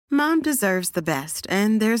Mom deserves the best,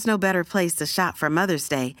 and there's no better place to shop for Mother's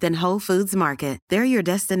Day than Whole Foods Market. They're your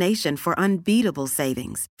destination for unbeatable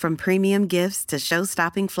savings, from premium gifts to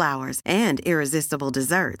show-stopping flowers and irresistible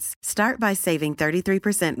desserts. Start by saving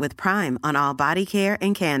 33% with Prime on all body care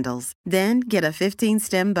and candles. Then get a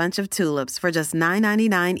 15-stem bunch of tulips for just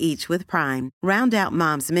 $9.99 each with Prime. Round out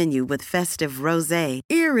Mom's menu with festive rosé,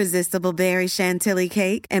 irresistible berry chantilly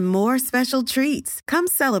cake, and more special treats. Come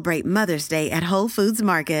celebrate Mother's Day at Whole Foods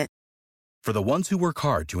Market. For the ones who work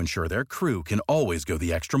hard to ensure their crew can always go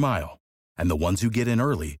the extra mile, and the ones who get in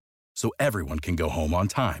early so everyone can go home on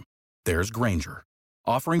time, there's Grainger,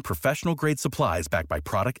 offering professional-grade supplies backed by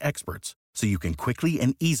product experts so you can quickly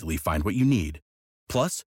and easily find what you need.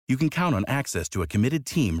 Plus, you can count on access to a committed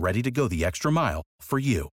team ready to go the extra mile for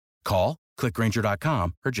you. Call, click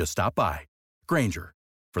Grainger.com, or just stop by. Grainger,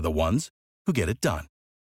 for the ones who get it done.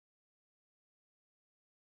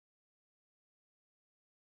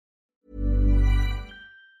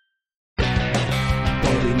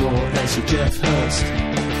 Bobby Moore and Sir Jeff Hurst,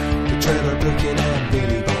 the Trevor Brooking and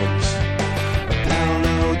Billy Bonds,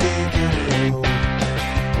 Paolo Di Canio,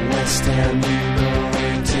 West Ham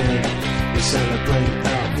United. We celebrate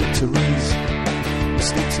our victories, we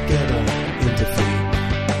stick together in defeat.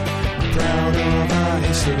 I'm proud of our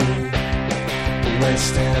history,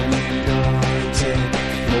 West Ham United,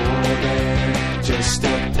 more than just a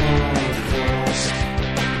podcast,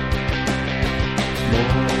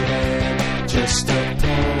 more than just a podcast.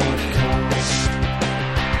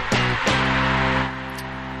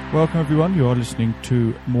 Welcome everyone, you are listening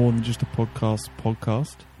to More Than Just a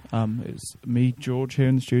Podcast. It's me, George, here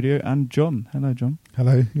in the studio, and John. Hello, John.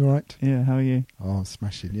 Hello, you alright? Yeah, how are you? Oh,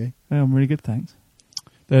 smashing, you? Yeah, I'm really good, thanks.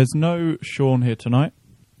 There's no Sean here tonight.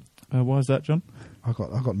 Why is that, John? I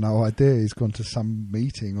got no idea. He's gone to some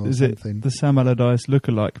meeting or Is something. it the Sam Allardyce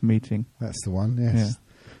Lookalike meeting? That's the one, yes. Yeah.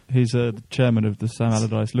 He's the chairman of the Sam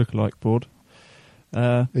Allardyce Lookalike board.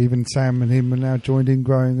 Even Sam and him are now joined in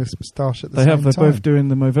growing a moustache at the same time. They're both doing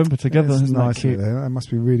the Movember together. It's Isn't nice that cute? They must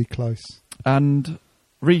be really close. And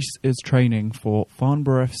Reese is training for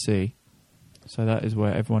Farnborough FC, so that is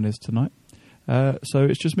where everyone is tonight. So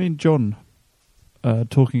it's just me and John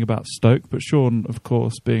talking about Stoke, but Sean, of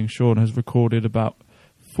course, being Sean, has recorded about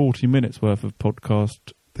 40 minutes worth of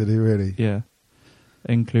podcast. Did he really? Yeah,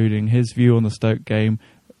 including his view on the Stoke game,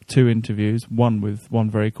 2 interviews, one with one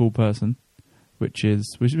very cool person, which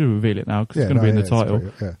is, we should reveal it now because it's going to be in the title.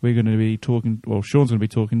 We're going to be talking, well, Sean's going to be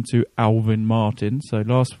talking to Alvin Martin. So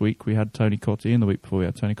last week we had Tony Cottee, and the week before we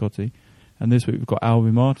had Tony Cottee, and this week we've got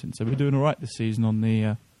Alvin Martin. So we're doing all right this season on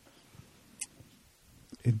the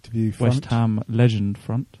interview front. West Ham legend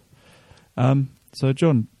front. So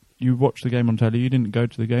John, you watched the game on telly. You didn't go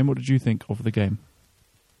to the game. What did you think of the game?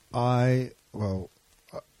 Let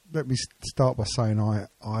me start by saying I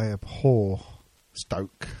abhor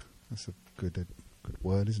Stoke. That's a good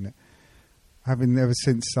word, isn't it? Ever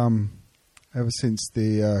since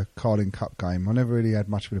the Carling Cup game, I never really had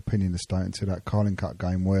much of an opinion of Stoke until that Carling Cup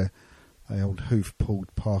game where the old hoof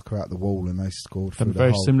pulled Parker out the wall and they scored through the hole.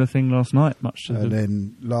 A very similar thing last night,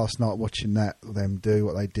 then last night watching them do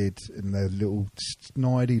what they did in their little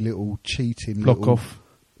snidey little cheating block off.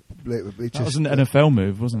 That was an NFL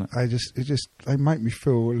move, wasn't it? They make me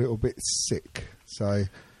feel a little bit sick. So I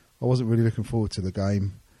wasn't really looking forward to the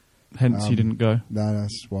game. Hence you didn't go? No,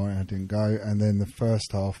 that's why I didn't go. And then the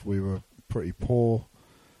first half we were pretty poor,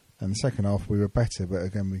 and the second half we were better. But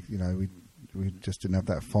again, we just didn't have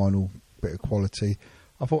that final bit of quality.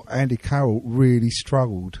 I thought Andy Carroll really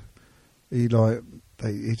struggled. He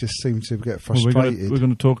just seemed to get frustrated. We're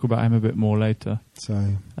going to talk about him a bit more later.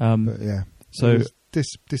 So, but yeah. So it was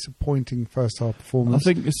disappointing first half performance.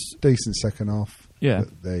 I think it's decent second half. Yeah,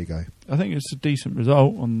 but there you go. I think it's a decent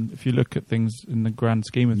result if you look at things in the grand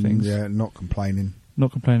scheme of things. Yeah, not complaining.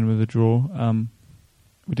 Not complaining with the draw.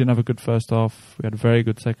 We didn't have a good first half. We had a very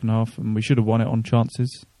good second half, and we should have won it on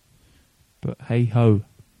chances. But hey ho,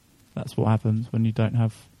 that's what happens when you don't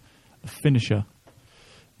have a finisher.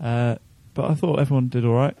 But I thought everyone did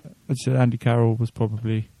all right. I said Andy Carroll was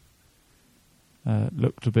probably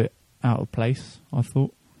looked a bit out of place, I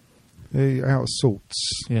thought. Out of sorts.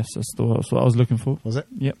 Yes, that's what I was looking for. Was it?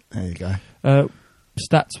 Yep. There you go.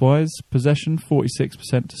 Stats-wise, possession,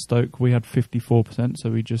 46% to Stoke. We had 54%, so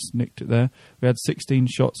we just nicked it there. We had 16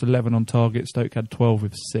 shots, 11 on target. Stoke had 12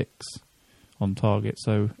 with 6 on target,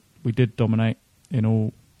 so we did dominate in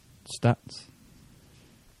all stats.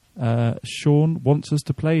 Sean wants us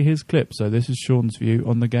to play his clip, so this is Sean's view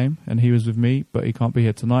on the game, and he was with me, but he can't be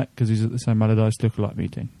here tonight because he's at the Sam Allardyce Lookalike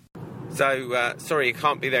meeting. So, sorry you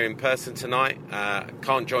can't be there in person tonight.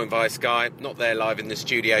 Can't join via Skype. Not there live in the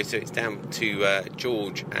studio, so it's down to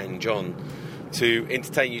George and John to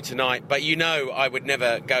entertain you tonight. But you know I would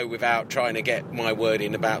never go without trying to get my word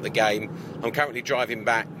in about the game. I'm currently driving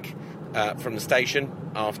back from the station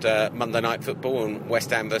after Monday Night Football and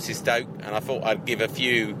West Ham versus Stoke, and I thought I'd give a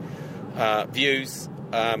few views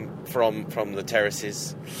from the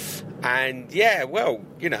terraces. And yeah, well,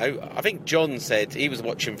 you know, I think John said he was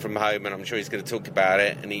watching from home, and I'm sure he's going to talk about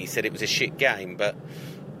it, and he said it was a shit game, but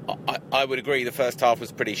I would agree the first half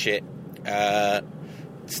was pretty shit.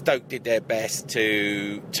 Stoke did their best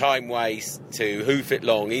to time waste, to hoof it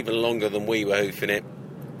long, even longer than we were hoofing it,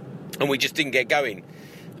 and we just didn't get going.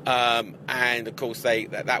 And of course,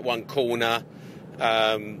 that one corner,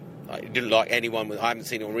 it didn't look like anyone. I haven't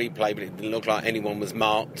seen it on replay, but it didn't look like anyone was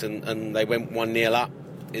marked, and they went 1-0 up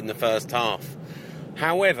in the first half.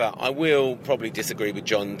 However, I will probably disagree with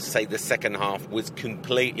John to say the second half was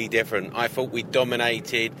completely different. I thought we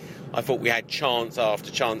dominated. I thought we had chance after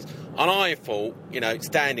chance. And I thought, you know,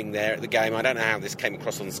 standing there at the game, I don't know how this came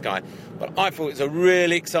across on the Sky, but I thought it was a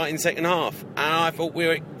really exciting second half. And I thought we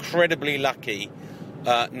were incredibly lucky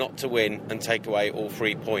not to win and take away all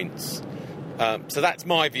 3 points. So that's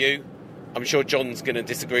my view. I'm sure John's going to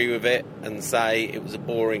disagree with it and say it was a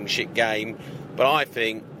boring, shit game. But I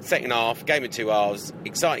think second half, game of 2 halves,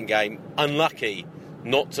 exciting game, unlucky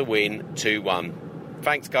not to win 2-1.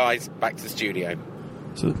 Thanks, guys. Back to the studio.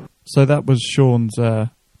 So that was Sean's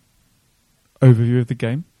overview of the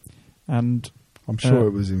game, and I'm sure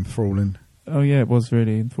it was enthralling. Oh yeah, it was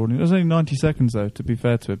really enthralling. It was only 90 seconds though, to be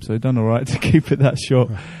fair to him, so he done all right to keep it that short.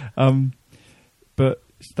 But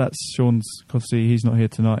that's Sean's custody. He's not here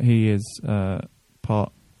tonight. He is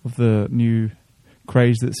part of the new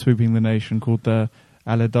craze that's sweeping the nation called the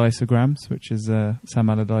Allardyceograms, which is Sam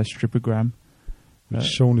Allardyce strippogram. Which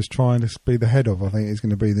Sean is trying to be the head of. I think he's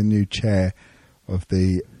going to be the new chair of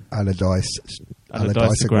the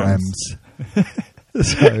Allardyceograms.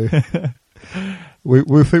 So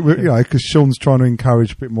we think, you know, because Sean's trying to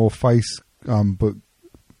encourage a bit more Facebook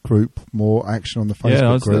group, more action on the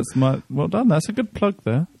Facebook group. Well done. That's a good plug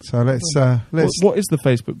there. So let's. What is the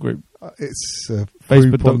Facebook group? It's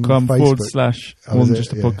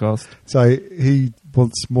Facebook.com/OneJustAPodcast. So he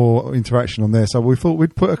wants more interaction on there. So we thought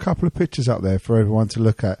we'd put a couple of pictures up there for everyone to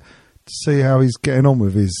look at to see how he's getting on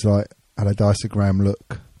with his Allardyceogram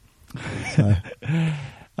look. So,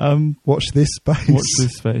 watch this space. Watch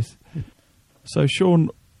this space. So Sean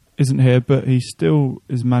isn't here, but he still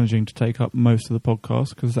is managing to take up most of the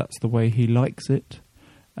podcast because that's the way he likes it.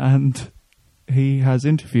 And he has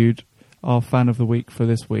interviewed our fan of the week for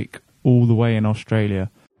this week, all the way in Australia.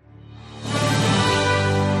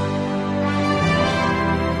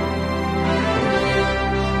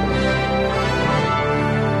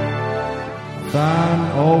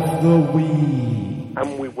 Fan of the week.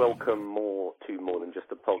 And we welcome more than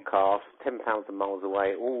just a podcast, 10,000 miles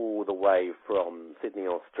away, all the way from Sydney,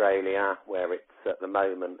 Australia, where it's at the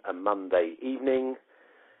moment a Monday evening.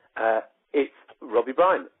 It's Robbie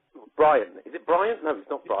Bryant. Brian. Is it Bryant? No, it's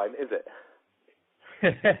not Brian, is it?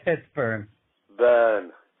 It's Byrne.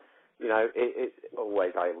 Byrne. You know, it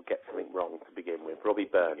always I will get something wrong to begin with. Robbie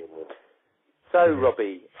Byrne. So,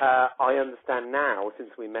 Robbie, I understand now,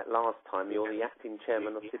 since we met last time, you're the acting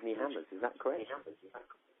chairman of Sydney Hammers. Is that correct?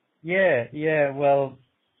 Yeah. Well,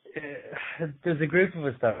 there's a group of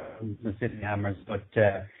us that are the Sydney Hammers, but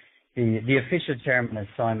the official chairman is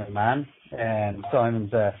Simon Mann.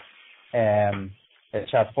 Simon's a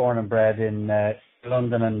chap born and bred in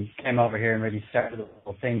London and came over here and really started the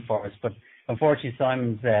whole thing for us. But unfortunately,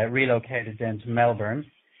 Simon's relocated down to Melbourne.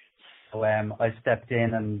 So I stepped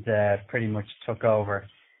in and pretty much took over.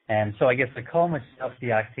 So I guess I call myself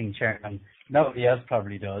the acting chairman. Nobody else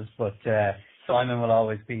probably does, but Simon will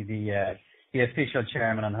always be the official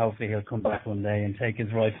chairman, and hopefully he'll come back one day and take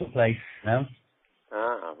his rightful place. You know?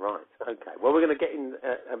 Ah, right. Okay. Well, we're going to get in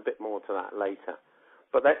a bit more to that later.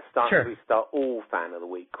 But let's start. Sure. We start all fan of the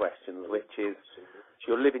week questions, which is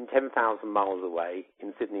you're living 10,000 miles away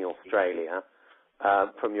in Sydney, Australia.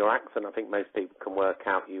 From your accent, I think most people can work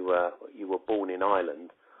out you were born in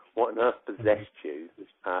Ireland. What on earth possessed you,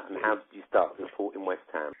 and how did you start supporting West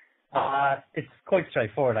Ham? It's quite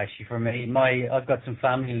straightforward, actually, for me. I've got some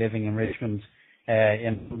family living in Richmond,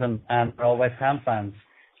 in London, and they're all West Ham fans.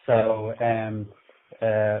 So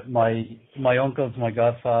my uncle's my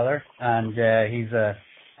godfather, and he's a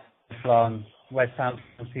lifelong West Ham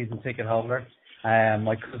season ticket holder.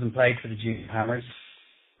 My cousin played for the Junior Hammers.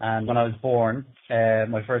 And when I was born,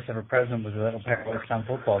 my first ever present was a little pair of West Ham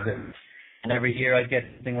football boots. And every year I'd get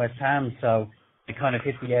something West Ham, so I kind of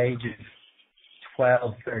hit the age of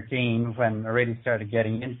 12, 13, when I really started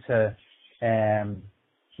getting into,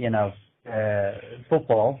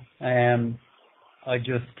 football. I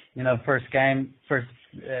just, first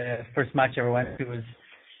match I ever went to was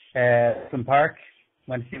Upton Park.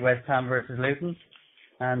 Went to see West Ham versus Luton,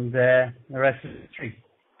 and the rest is history.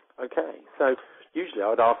 Okay, so usually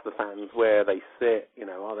I'd ask the fans where they sit,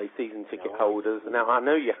 are they season ticket holders? Now, I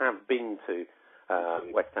know you have been to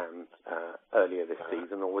West Ham earlier this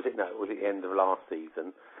season, or was it the end of last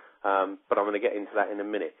season? But I'm going to get into that in a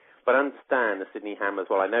minute. But I understand the Sydney Hammers,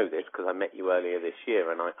 well, I know this because I met you earlier this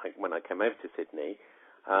year and when I came over to Sydney,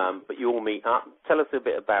 but you all meet up. Tell us a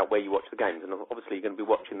bit about where you watch the games, and obviously you're going to be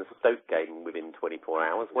watching the Stoke game within 24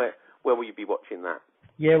 hours. Where will you be watching that?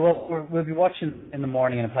 Yeah, well, we'll be watching in the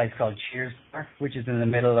morning in a place called Cheers Park, which is in the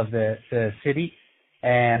middle of the city.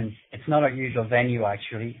 It's not our usual venue,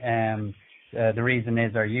 actually. The reason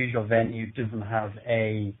is our usual venue doesn't have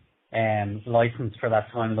a license for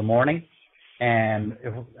that time of the morning. And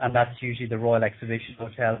that's usually the Royal Exhibition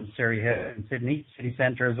Hotel in Surrey Hill in Sydney, city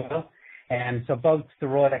centre as well. And so both the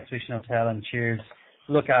Royal Exhibition Hotel and Cheers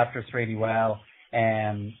look after us really well.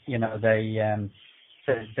 They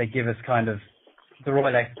give us the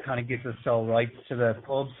Royal Ex kind of gives us sole rights to the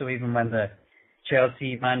pub. So even when the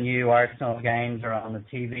Chelsea, Man U, Arsenal games are on the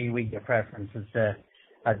TV, we get preferences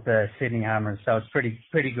at the Sydney Hammers. So it's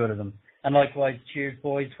pretty good of them. And likewise, Cheers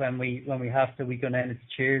boys, when we have to, we go down to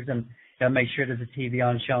Cheers and make sure there's a TV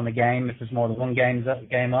on showing the game if there's more than one game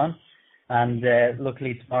on. And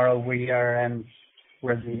luckily tomorrow we're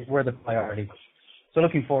the priority. So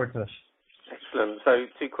looking forward to it. Excellent. So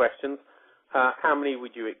 2 questions. How many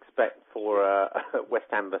would you expect for West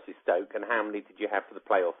Ham versus Stoke, and how many did you have for the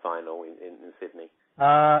playoff final in Sydney?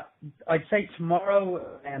 I'd say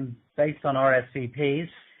tomorrow, based on our SVPs,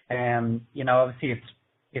 obviously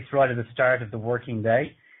it's right at the start of the working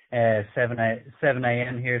day, 7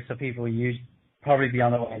 a.m. here, so people will probably be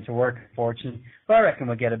on their way to work, unfortunately. But I reckon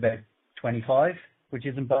we'll get about 25, which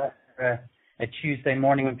isn't bad for a Tuesday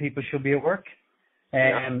morning when people should be at work.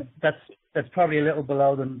 That's probably a little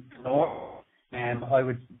below the norm. I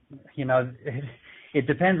would, it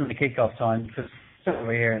depends on the kickoff time, because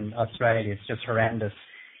over here in Australia it's just horrendous.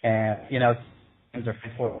 Games are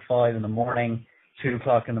 4 or 5 in the morning, 2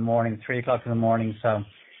 o'clock in the morning, 3 o'clock in the morning, so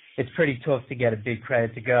it's pretty tough to get a big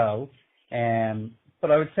crowd to go.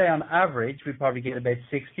 But I would say on average we probably get about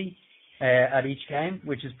 60 at each game,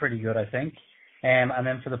 which is pretty good, I think. And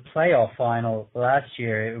then for the playoff final last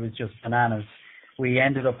year, it was just bananas. We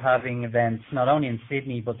ended up having events not only in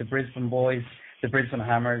Sydney, but the Brisbane boys, the Brisbane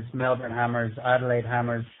Hammers, Melbourne Hammers, Adelaide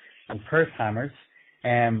Hammers, and Perth Hammers.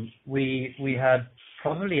 We had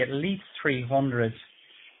probably at least 300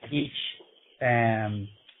 at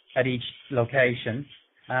each location.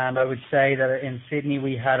 And I would say that in Sydney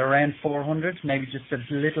we had around 400, maybe just a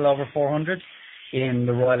little over 400 in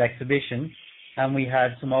the Royal Exhibition. And we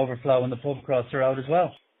had some overflow in the pub across the road as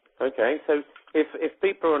well. Okay, so if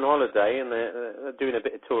people are on holiday and they're doing a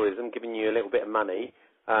bit of tourism, giving you a little bit of money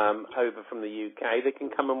over from the UK, they can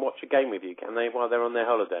come and watch a game with you, can they, while they're on their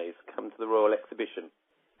holidays? Come to the Royal Exhibition.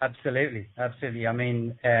 Absolutely. I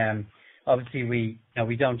mean, obviously we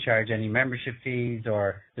don't charge any membership fees,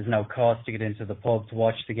 or there's no cost to get into the pub to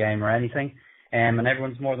watch the game or anything. And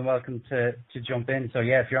everyone's more than welcome to jump in. So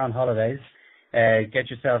yeah, if you're on holidays, get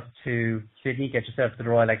yourself to Sydney, get yourself to the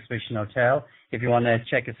Royal Exhibition Hotel. If you want to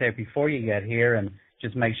check us out before you get here and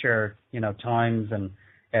just make sure, times and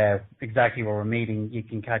exactly where we're meeting, you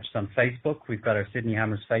can catch us on Facebook. We've got our Sydney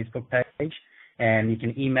Hammers Facebook page, and you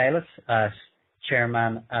can email us at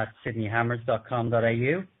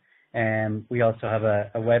chairman@sydneyhammers.com.au. And we also have a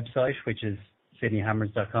website, which is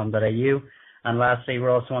sydneyhammers.com.au. And lastly,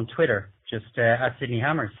 we're also on Twitter, just at Sydney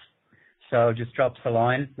Hammers. So just drop us a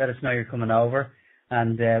line, let us know you're coming over,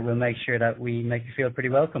 and we'll make sure that we make you feel pretty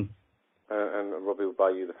welcome. And Robbie will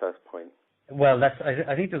buy you the first pint. Well,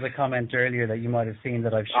 I think there's a comment earlier that you might have seen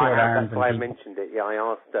that I've short arms. That's why I mentioned it. Yeah, I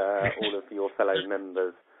asked all of your fellow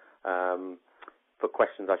members for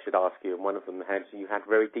questions I should ask you, and one of them you had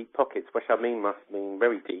very deep pockets, which must mean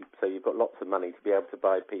very deep. So you've got lots of money to be able to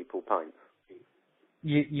buy people pints.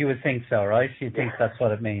 You would think so, right? You'd think that's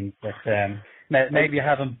what it means, but maybe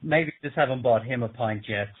you just haven't bought him a pint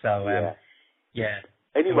yet. So yeah.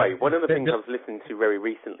 Anyway, one of the things I was listening to very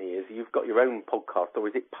recently is you've got your own podcast, or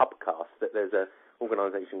is it Pubcast, that there's an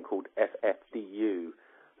organisation called FFDU.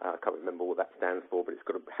 I can't remember what that stands for, but it's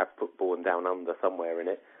got to have football and down under somewhere in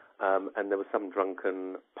it. And there was some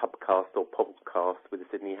drunken pubcast or podcast with the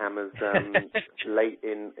Sydney Hammers late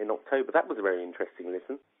in October. That was a very interesting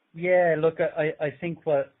listen. Yeah, look, I think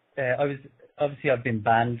I've been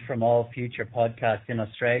banned from all future podcasts in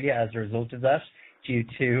Australia as a result of that. due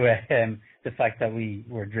to the fact that we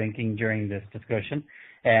were drinking during this discussion.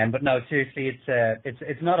 But no, seriously,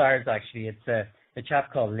 it's not ours actually. It's a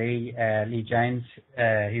chap called Lee James.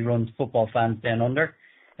 He runs Football Fans Down Under.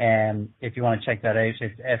 If you want to check that out,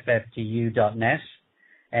 it's fftu.net.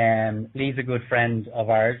 Lee's a good friend of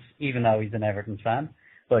ours, even though he's an Everton fan.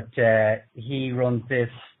 But he runs this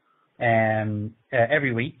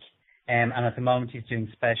every week, and at the moment he's doing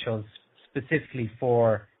specials specifically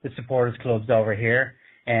for the supporters clubs over here.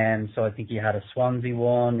 So I think he had a Swansea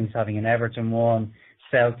one, he's having an Everton one,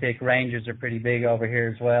 Celtic, Rangers are pretty big over here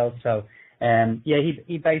as well. So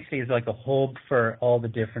he basically is like a hub for all the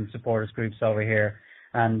different supporters groups over here.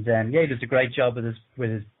 And he does a great job with his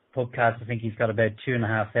podcast. I think he's got about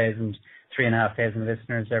 3,500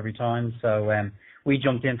 listeners every time. So we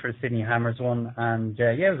jumped in for the Sydney Hammers one, and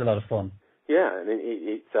it was a lot of fun. Yeah, and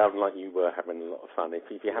it sounded like you were having a lot of fun. If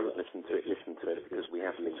you haven't listened to it, listen to it, because we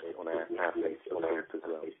have linked it on our Facebook page as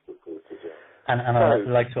well. And I'd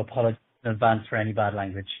like to apologise in advance for any bad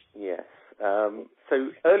language. Yes. So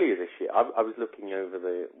earlier this year, I was looking over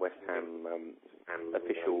the West Ham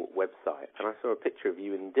official website, and I saw a picture of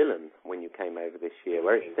you and Dylan when you came over this year,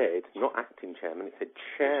 where it said, not acting chairman, it said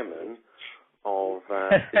chairman of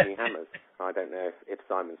Sydney Hammers. I don't know if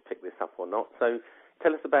Simon's picked this up or not. So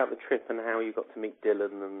tell us about the trip and how you got to meet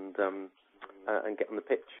Dylan and get on the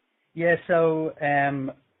pitch. Yeah, so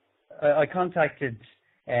I contacted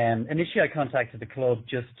initially the club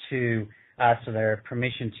just to ask for their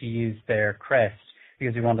permission to use their crest,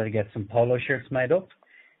 because we wanted to get some polo shirts made up.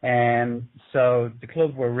 So the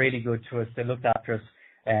club were really good to us. They looked after us,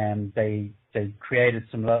 and they created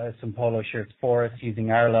some polo shirts for us using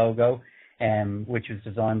our logo, which was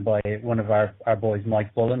designed by one of our boys,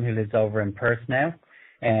 Mike Bullen, who lives over in Perth now.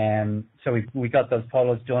 So we got those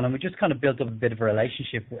polos done, and we just kind of built up a bit of a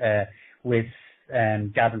relationship with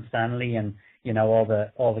Gavin Stanley and all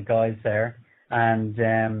the guys there. And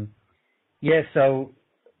so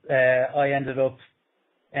I ended up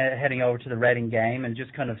heading over to the Reading game, and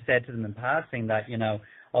just kind of said to them in passing that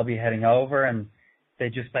I'll be heading over, and they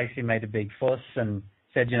just basically made a big fuss and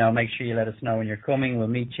said, make sure you let us know when you're coming. We'll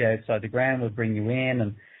meet you outside the ground. We'll bring you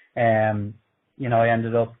in. And I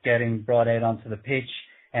ended up getting brought out onto the pitch.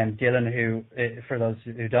 And Dylan, who, for those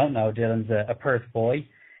who don't know, Dylan's a Perth boy,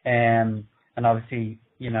 and obviously,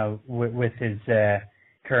 with his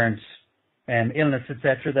current illness,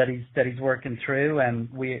 etc., that he's working through, and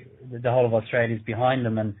the whole of Australia is behind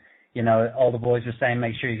him, and all the boys were saying,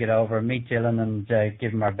 make sure you get over, meet Dylan, and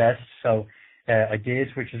give him our best. So I did,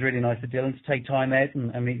 which was really nice of Dylan to take time out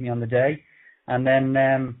and meet me on the day. And then,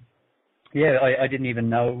 I didn't even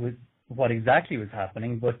know what exactly was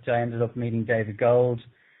happening, but I ended up meeting David Gold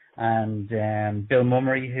and Bill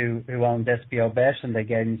Mummery, who owned SBO Bet, and they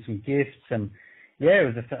gave me some gifts, and it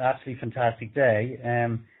was an absolutely fantastic day.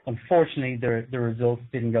 Unfortunately, the results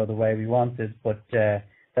didn't go the way we wanted, but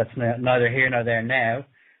that's neither here nor there now.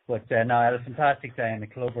 But no, I had a fantastic day, and the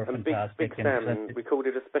club were fantastic. Big Sam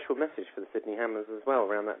recorded a special message for the Sydney Hammers as well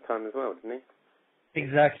around that time as well, didn't he?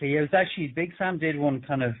 Exactly. It was actually Big Sam did one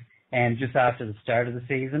kind of just after the start of the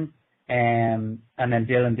season. And then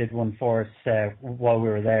Dylan did one for us while we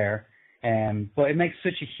were there. But it makes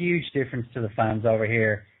such a huge difference to the fans over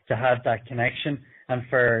here to have that connection, and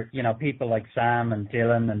for people like Sam and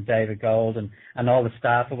Dylan and David Gold and all the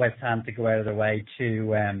staff of West Ham to go out of their way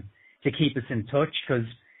to keep us in touch, because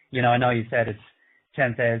I know you said it's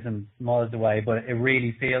 10,000 miles away, but it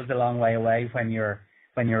really feels a long way away when you're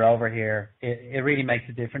over here. It really makes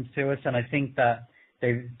a difference to us, and I think that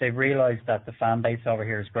they've realised that the fan base over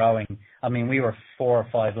here is growing. I mean, we were 4 or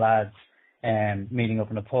 5 lads meeting up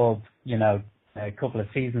in a pub, a couple of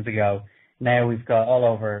seasons ago. Now we've got all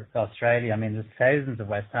over Australia. I mean, there's thousands of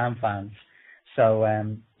West Ham fans. So,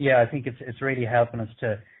 I think it's really helping us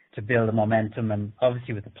to build a momentum, and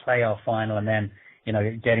obviously with the playoff final, and then,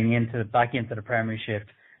 getting back into the Premiership,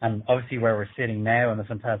 and obviously where we're sitting now and the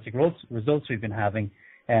fantastic results we've been having.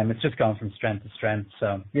 It's just gone from strength to strength.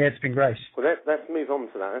 So, it's been great. Well, let's move on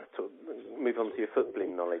to that. Let's move on to your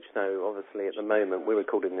footballing knowledge. So, obviously, at the moment, we're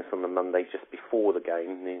recording this on the Monday just before the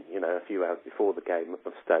game, a few hours before the game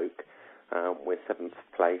of Stoke. We're 7th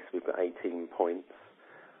place. We've got 18 points.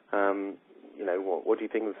 What do you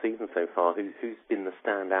think of the season so far? Who's been the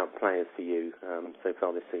standout players for you so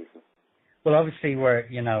far this season? Well, obviously,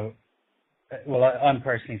 I'm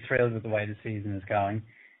personally thrilled with the way the season is going.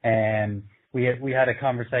 We had a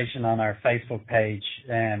conversation on our Facebook page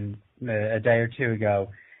a day or two ago,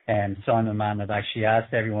 and Simon Mann had actually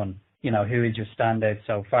asked everyone, who is your standout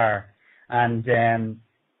so far, and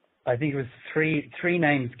I think it was three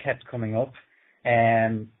names kept coming up.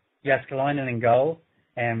 Jääskeläinen in goal,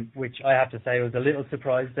 which I have to say I was a little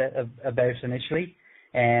surprised about initially.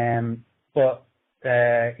 But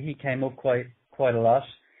he came up quite a lot.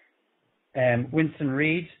 Winston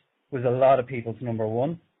Reid was a lot of people's number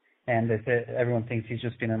one, and everyone thinks he's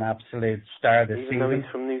just been an absolute star this season. Even though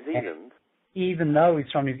he's from New Zealand? Even though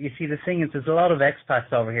he's from New Zealand. You see, the thing is, there's a lot of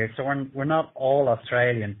expats over here, so we're not all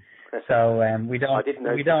Australian. So we don't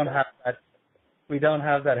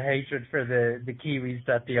have that hatred for the Kiwis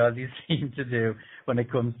that the Aussies seem to do when it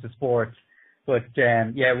comes to sports. But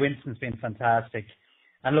Winston's been fantastic.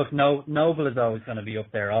 And look, Noble is always going to be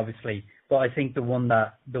up there, obviously. But I think the one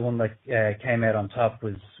that came out on top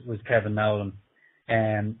was Kevin Nolan.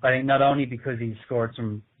 I think not only because he scored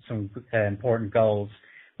some important goals,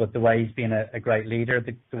 but the way he's been a great leader,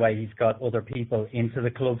 the way he's got other people into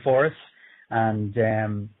the club for us. And,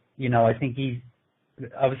 I think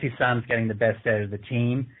obviously Sam's getting the best out of the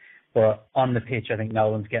team, but on the pitch, I think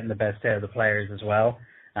Nolan's getting the best out of the players as well.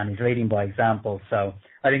 And he's leading by example. So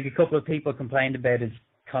I think a couple of people complained about his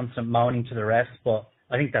constant moaning to the refs, but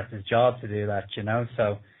I think that's his job to do that,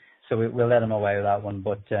 So we'll let him away with that one.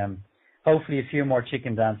 But hopefully a few more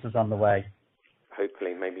chicken dances on the way.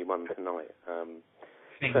 Hopefully, maybe one tonight.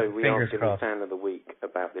 So we are giving fan of the week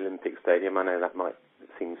about the Olympic Stadium. I know that might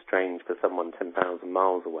seem strange for someone 10,000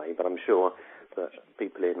 miles away, but I'm sure that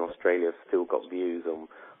people in Australia have still got views on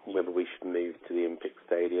whether we should move to the Olympic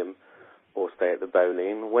Stadium or stay at the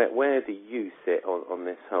Boleyn. Where do you sit on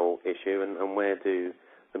this whole issue, and where do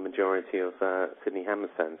the majority of Sydney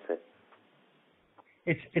Hammers fans sit?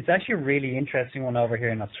 It's actually a really interesting one over here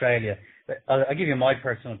in Australia. I'll give you my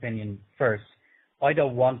personal opinion first. I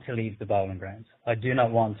don't want to leave the bowling grounds. I do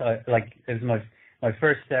not want to. It was my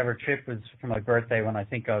first ever trip was for my birthday when I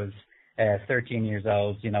think I was 13 years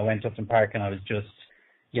old. Went up to Park and I was just,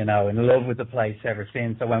 in love with the place ever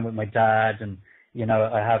since. I went with my dad and,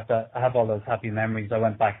 I have all those happy memories. I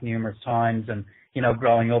went back numerous times and,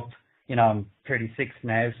 growing up, I'm 36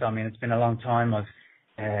 now. So, I mean, it's been a long time. I've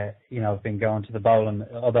been going to the bowling,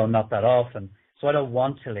 although not that often. So I don't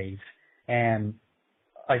want to leave.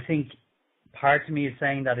 I think part of me is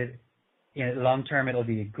saying that long term it'll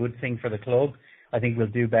be a good thing for the club. I think we'll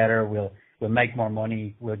do better. We'll make more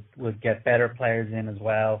money. We'll get better players in as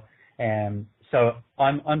well. So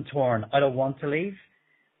I'm torn. I don't want to leave,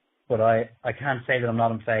 but I can't say that I'm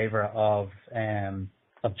not in favour of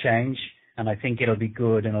change, and I think it'll be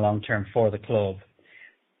good in the long term for the club.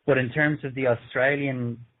 But in terms of the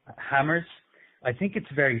Australian Hammers, I think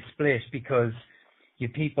it's very split because you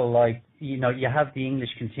people you have the English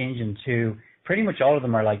contingent who pretty much all of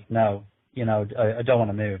them are like, no, I don't want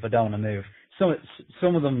to move. I don't want to move.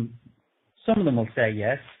 Some of them will say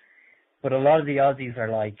yes, but a lot of the Aussies are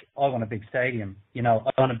like, I want a big stadium. I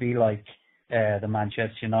want to be like the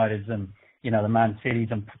Manchester Uniteds and the Man Cities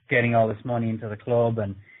and getting all this money into the club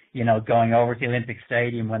and going over to the Olympic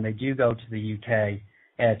Stadium when they do go to the UK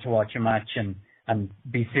to watch a match and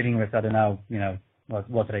be sitting with, I don't know,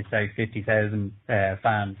 what did I say, 50,000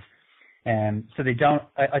 fans. So they don't.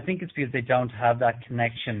 I think it's because they don't have that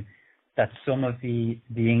connection that some of the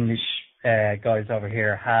English guys over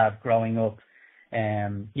here have growing up.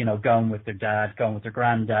 Going with their dad, going with their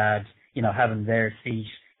granddad. Having their seat,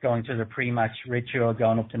 going to the pre-match ritual,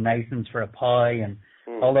 going up to Nathan's for a pie, and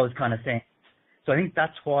all those kind of things. So I think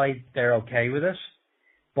that's why they're okay with it.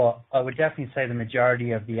 But I would definitely say the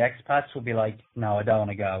majority of the expats will be like, no, I don't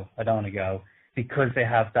want to go. I don't want to go, because they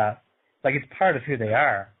have that. Like, it's part of who they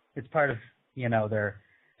are. It's part of their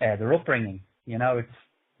upbringing.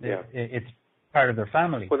 It's part of their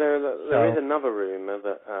family. Well, there is another rumour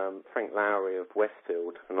that Frank Lowry of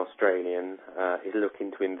Westfield, an Australian, is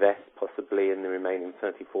looking to invest possibly in the remaining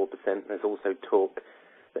 34%. There's also talk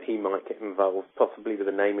that he might get involved, possibly with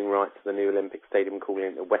the naming rights to the new Olympic Stadium, calling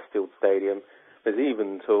it the Westfield Stadium. There's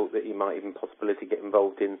even talk that he might even possibly get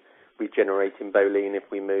involved in regenerating Boleyn if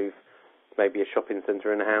we move, maybe a shopping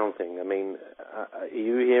centre and housing. I mean, are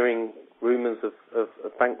you hearing rumours of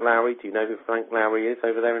Frank Lowry? Do you know who Frank Lowry is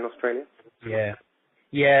over there in Australia?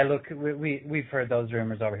 Yeah. Look, we've heard those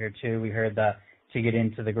rumours over here too. We heard that to get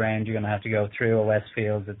into the ground, you're going to have to go through a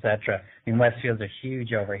Westfields, etc. I mean, Westfields are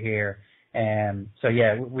huge over here, so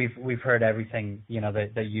yeah, we've heard everything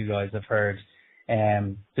that you guys have heard.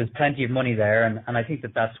 There's plenty of money there, and I think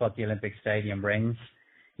that's what the Olympic Stadium brings.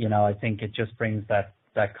 I think it just brings that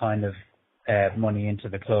kind of money into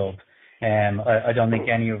the club. I don't think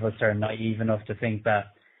any of us are naive enough to think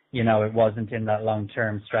that it wasn't in that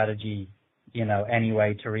long-term strategy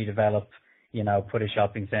anyway to redevelop, put a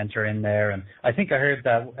shopping centre in there. And I think I heard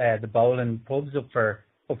that the bowling pub's up for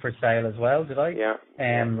sale as well, did I? Yeah.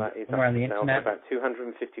 Somewhere on the internet. About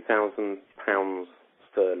 £250,000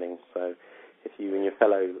 sterling. So if you and your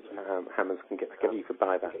fellow Hammers can get together, you could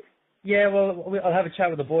buy that. Yeah, well, I'll have a chat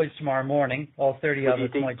with the boys tomorrow morning. All 30 of us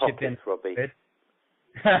might chip in. Robbie.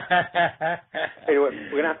 Anyway,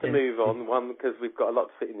 we're going to have to move on. One, because we've got a lot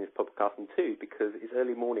to fit in this podcast, and two, because it's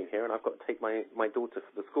early morning here and I've got to take my daughter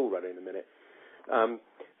for the school run in a minute.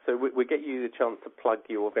 So we'll get you the chance to plug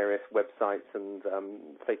your various websites and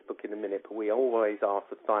Facebook in a minute, but we always ask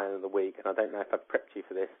the Sign of the Week, and I don't know if I've prepped you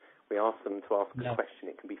for this. We ask them to ask a question.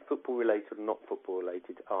 It can be football-related or not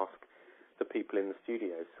football-related, to ask the people in the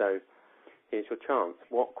studio. So here's your chance.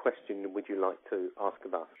 What question would you like to ask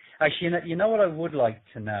of us? Actually, you know what I would like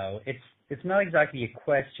to know? It's not exactly a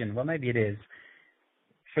question. Well, maybe it is.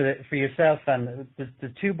 For yourself and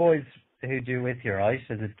the two boys who do with you, right?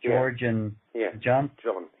 Is it George and John?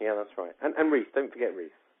 John, yeah, that's right. And Reese, don't forget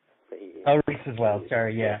Reese. Oh, Reese as well,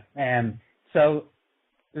 sorry, yeah. So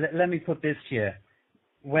let me put this to you.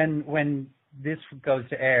 When this goes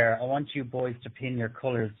to air, I want you boys to pin your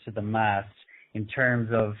colours to the mast in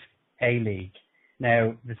terms of A-League.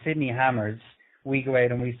 Now, the Sydney Hammers, we go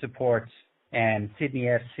out and we support Sydney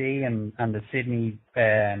FC and the Sydney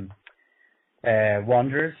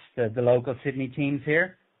Wanderers, the local Sydney teams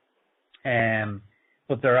here.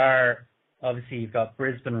 But there are, obviously, you've got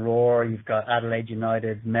Brisbane Roar, you've got Adelaide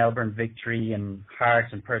United, Melbourne Victory, and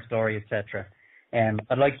Hearts and Perth Glory, etc.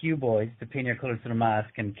 I'd like you boys to pin your colours to the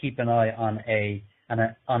mast and keep an eye on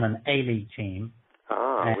an A-League team.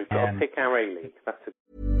 We've got to pick our A-League. That's a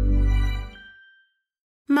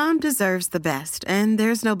Mom deserves the best, and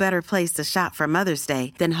there's no better place to shop for Mother's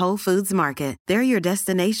Day than Whole Foods Market. They're your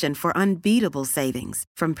destination for unbeatable savings,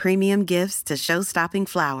 from premium gifts to show-stopping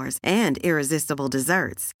flowers and irresistible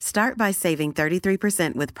desserts. Start by saving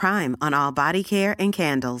 33% with Prime on all body care and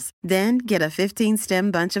candles. Then get a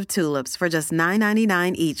 15-stem bunch of tulips for just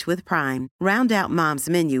 $9.99 each with Prime. Round out Mom's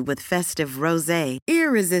menu with festive rosé,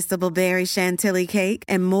 irresistible berry chantilly cake,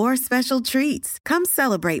 and more special treats. Come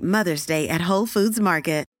celebrate Mother's Day at Whole Foods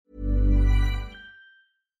Market.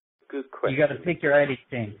 good question. You got to pick your A-League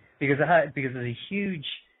team because there's a huge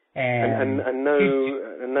and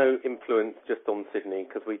no influence just on Sydney,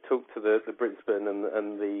 because we talked to the Brisbane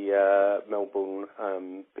and the Melbourne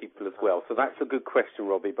people as well. So that's a good question,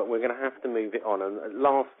 Robbie. But we're going to have to move it on. And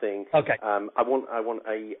last thing, okay. I want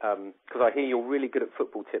a because I hear you're really good at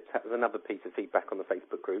football tips. That was another piece of feedback on the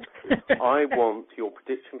Facebook group. I want your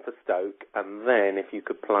prediction for Stoke, and then if you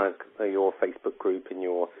could plug your Facebook group and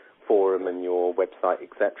your forum and your website,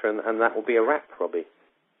 etc., and that will be a wrap, Robbie.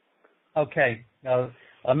 Okay.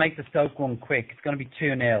 I'll make the Stoke one quick. It's going to be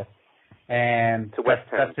 2-0. To West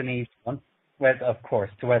Ham. That's an easy one. Well, of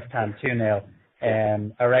course, to West Ham, 2-0.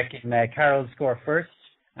 I reckon Carroll will score first,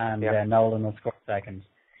 and Nolan will score second.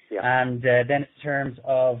 Yeah. And then in terms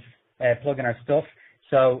of plugging our stuff,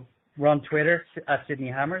 so we're on Twitter at Sydney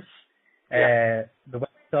Hammers. The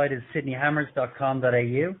website is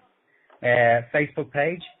sydneyhammers.com.au. Facebook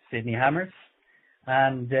page, Sydney Hammers.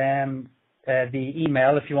 And the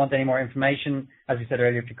email, if you want any more information, as we said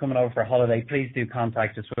earlier, if you're coming over for a holiday, please do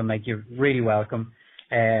contact us. We'll make you really welcome.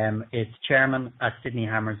 It's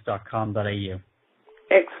chairman@sydneyhammers.com.au.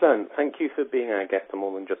 Excellent. Thank you for being our guest on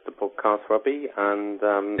More Than Just a Podcast, Robbie. And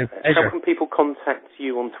how can people contact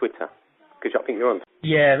you on Twitter? Because I think you're on.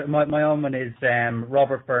 Yeah, my own one is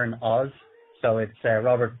Robert Byrne Oz. So it's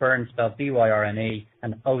Robert Byrne spelled B-Y-R-N-E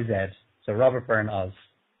and O-Z. So Robert Byrne Oz.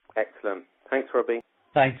 Excellent. Thanks, Robbie.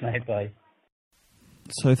 Thanks, mate. Bye.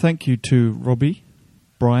 So thank you to Robbie,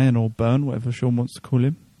 Brian or Byrne, whatever Sean wants to call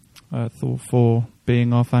him, for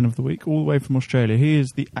being our fan of the week, all the way from Australia. He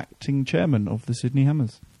is the acting chairman of the Sydney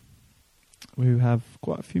Hammers, who have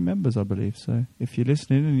quite a few members, I believe. So if you're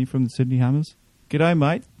listening and you're from the Sydney Hammers, g'day,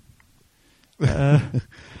 mate.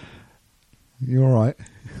 You all right?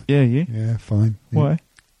 Yeah, you? Yeah, fine. Why?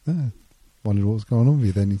 Wondered what was going on with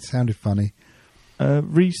you then. It sounded funny.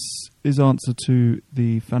 Reese's answer to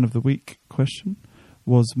the fan of the week question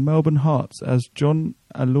was Melbourne Hearts as John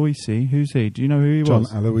Aloisi. Who's he? Do you know who he was?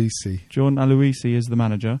 John Aloisi. John Aloisi is the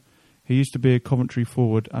manager. He used to be a Coventry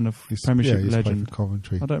forward and a Premiership legend. For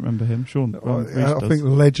Coventry. I don't remember him. Sean. I think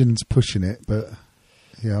legend's pushing it, but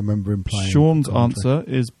yeah, I remember him playing. Sean's answer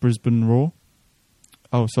is Brisbane Roar.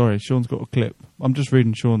 Oh, sorry. Sean's got a clip. I'm just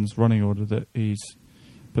reading Sean's running order that he's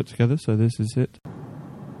put together, so this is it.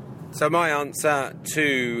 So my answer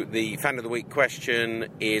to the fan of the week question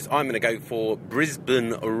is I'm going to go for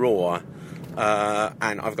Brisbane Roar.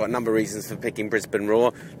 and I've got a number of reasons for picking Brisbane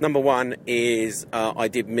Roar. Number one is I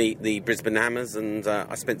did meet the Brisbane Hammers, and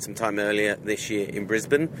I spent some time earlier this year in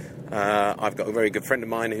Brisbane. I've got a very good friend of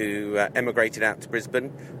mine who emigrated out to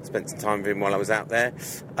Brisbane. Spent some time with him while I was out there.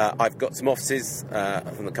 I've got some offices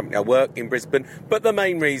from the company I work in Brisbane, but the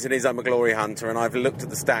main reason is I'm a glory hunter, and I've looked at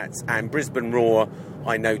the stats, and Brisbane Roar,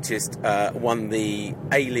 I noticed, won the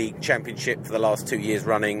A-League Championship for the last 2 years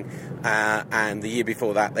running, and the year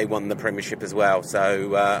before that they won the Premiership as well.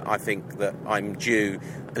 So I think that I'm due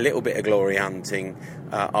a little bit of glory hunting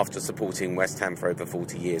after supporting West Ham for over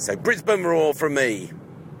 40 years. So Brisbane Roar from me.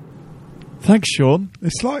 Thanks, Sean.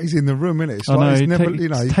 It's like he's in the room, isn't it? It's I like know, he's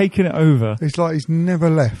never, he's taking it over. It's like he's never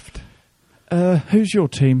left. Who's your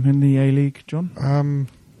team in the A-League, John?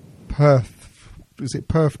 Perth. Is it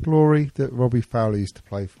Perth Glory that Robbie Fowler used to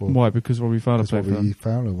play for? Why? Because Robbie Fowler played for them.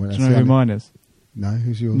 Fowler went. Do you know who mine is? No,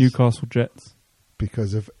 who's yours? Newcastle Jets.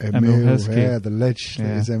 Because of Emil Heskey. Yeah, the ledge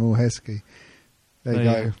that is Emil Heskey. There you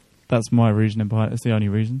go. That's my reasoning behind it. It's the only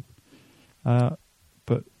reason.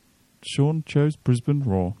 But Sean chose Brisbane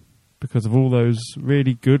Roar because of all those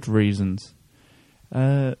really good reasons.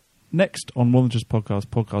 Next on More Than Just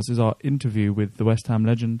Podcast is our interview with the West Ham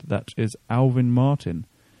legend, that is Alvin Martin.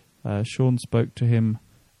 Sean spoke to him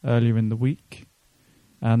earlier in the week,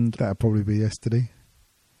 and that'll probably be yesterday.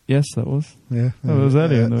 Yes, that was. Yeah, that was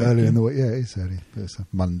earlier in the week. Earlier in the week, yeah, it is early. It's a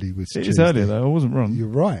Monday with Tuesday. It is earlier though. I wasn't wrong. You're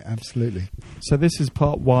right, absolutely. So this is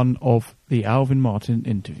part one of the Alvin Martin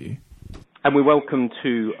interview, and we welcome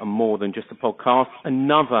to More Than Just a Podcast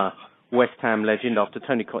another West Ham legend after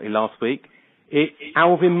Tony Cottee last week. It's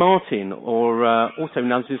Alvin Martin, or also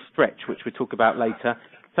known as Stretch, which we'll talk about later.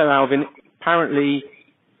 So Alvin, apparently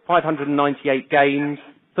 598 games,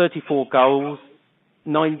 34 goals,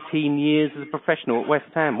 19 years as a professional at West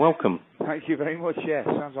Ham. Welcome. Thank you very much. Yeah,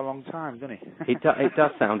 sounds a long time, doesn't it? It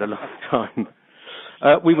does sound a long time.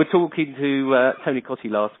 We were talking to Tony Cottee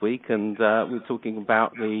last week, and we were talking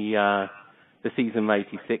about the season of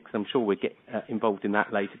 '86. I'm sure we'll get involved in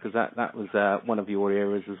that later, because that was one of your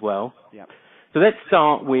eras as well. Yeah. So let's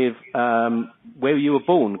start with where you were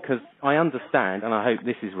born, because I understand, and I hope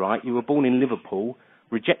this is right, you were born in Liverpool,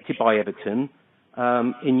 rejected by Everton,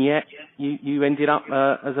 and yet you ended up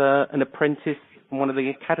as an apprentice, one of the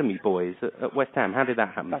academy boys at West Ham. How did that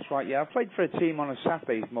happen? That's right, yeah. I played for a team on a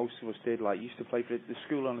Saturday, most of us did. Used to play for the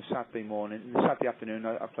school on a Saturday morning. And the Saturday afternoon,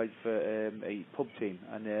 I played for a pub team.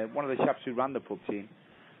 And one of the chaps who ran the pub team,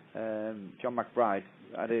 John McBride,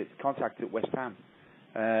 had a contact at West Ham.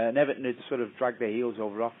 And Everton had sort of dragged their heels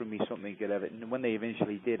over offering me something at Everton. And when they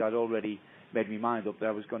eventually did, I'd already made my mind up that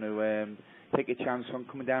I was going to take a chance on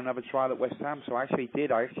coming down and have a trial at West Ham. So I actually did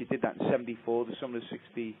that in '74, the summer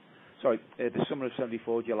of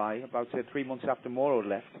 '74, July, about 3 months after Moro had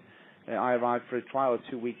left. I arrived for a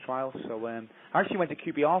 2-week trial. So I actually went to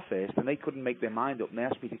QPR first, and they couldn't make their mind up, and they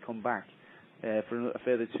asked me to come back for a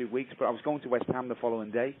further 2 weeks. But I was going to West Ham the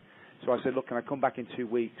following day. So I said, look, can I come back in 2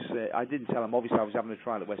 weeks? I didn't tell them, obviously, I was having a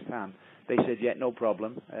trial at West Ham. They said, yeah, no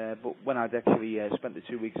problem. But when I'd actually spent the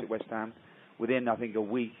 2 weeks at West Ham, within, I think, a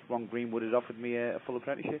week, Ron Greenwood had offered me a full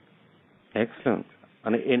apprenticeship. Excellent.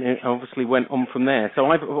 And it obviously went on from there. So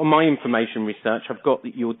on my information research, I've got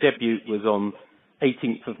that your debut was on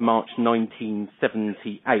 18th of March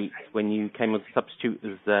 1978, when you came as a substitute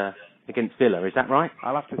as against Villa. Is that right?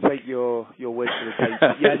 I'll have to take your word for the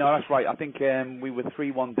date. Yeah, no, that's right. I think we were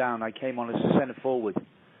 3-1 down. I came on as a centre forward,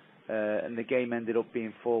 and the game ended up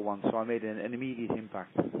being 4-1, so I made an immediate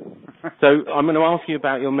impact. So I'm going to ask you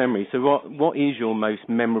about your memory. So what is your most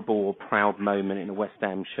memorable or proud moment in a West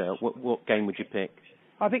Ham shirt? What game would you pick?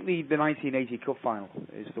 I think the 1980 Cup final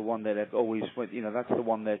is the one that I've always, that's the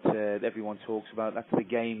one that everyone talks about. That's the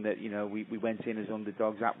game that, we went in as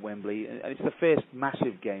underdogs at Wembley. And it's the first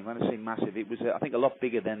massive game. When I say massive, it was, I think, a lot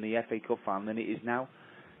bigger than the FA Cup final than it is now.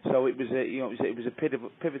 So it was a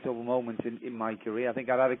pivotal moment in my career. I think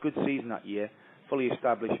I'd had a good season that year, fully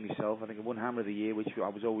established myself. I think I won Hammer of the Year, which I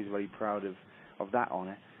was always very proud of that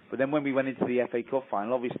honour. But then when we went into the FA Cup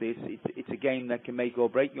final, obviously it's a game that can make or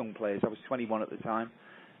break young players. I was 21 at the time.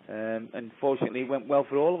 And fortunately, it went well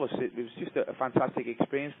for all of us. It was just a fantastic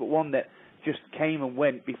experience, but one that just came and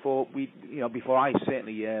went before before I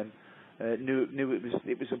certainly knew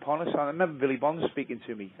it was upon us. I remember Billy Bonds speaking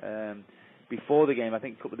to me before the game, I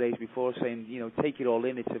think a couple of days before, saying, take it all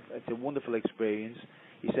in. It's a wonderful experience.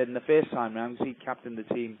 He said in the first time round, he captained the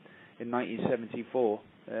team in 1974.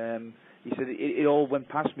 He said it all went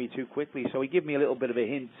past me too quickly, so he gave me a little bit of a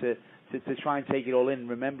hint to try and take it all in and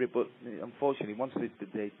remember it. But unfortunately, once the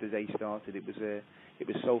day started, it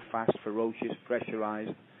was so fast, ferocious,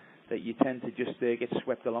 pressurised that you tend to just get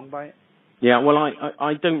swept along by it. Yeah, well,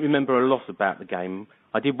 I don't remember a lot about the game.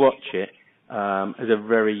 I did watch it as a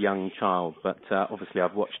very young child, but obviously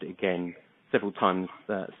I've watched it again several times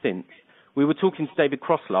since. We were talking to David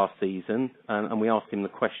Cross last season, and we asked him the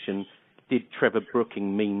question, did Trevor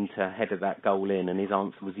Brooking mean to header that goal in? And his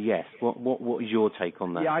answer was yes. What was your take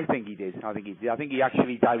on that? Yeah, I think he did. I think he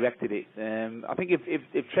actually directed it. I think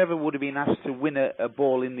if Trevor would have been asked to win a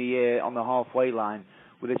ball in the air on the halfway line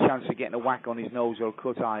with a chance of getting a whack on his nose or a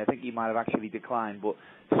cut eye, I think he might have actually declined. But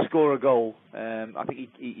to score a goal, I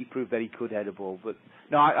think he proved that he could head a ball. But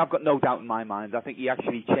no, I've got no doubt in my mind. I think he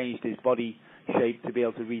actually changed his body shape to be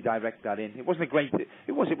able to redirect that in. It wasn't a great.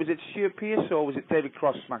 Was it Stuart Pearce or was it David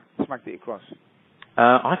Cross smacked it across?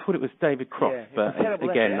 I thought it was David Cross, yeah, but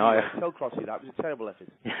again, tell Crossy that it was a terrible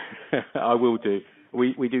effort. I will do.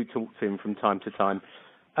 We do talk to him from time to time.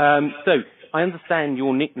 So I understand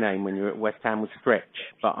your nickname when you were at West Ham was Stretch,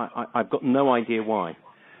 but I've got no idea why.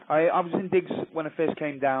 I was in digs when I first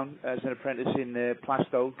came down as an apprentice in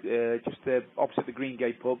Plaistow, just opposite the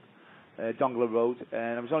Greengate pub, Dongler Road,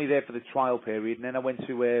 and I was only there for the trial period, and then I went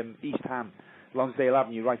to East Ham, Lonsdale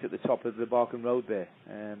Avenue, right at the top of the Barkham Road there,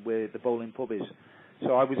 where the bowling pub is.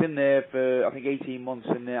 So I was in there for, I think, 18 months,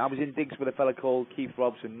 and I was in digs with a fella called Keith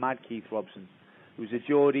Robson, Mad Keith Robson, who was a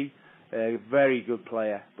Geordie, very good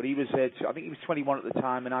player. But he was, I think he was 21 at the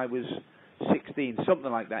time, and I was 16,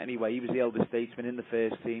 something like that anyway. He was the elder statesman in the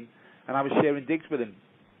first team, and I was sharing digs with him.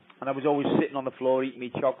 And I was always sitting on the floor, eating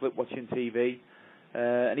me chocolate, watching TV.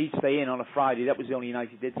 And he'd stay in on a Friday. That was the only night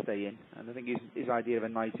he did stay in. And I think his idea of a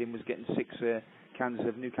night in was getting 6 cans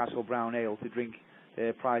of Newcastle Brown Ale to drink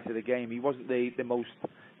prior to the game. He wasn't the most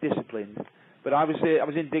disciplined. But I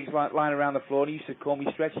was in digs lying around the floor, and he used to call me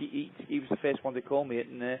Stretch. He was the first one to call me it,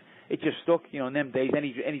 and it just stuck. You know, in them days,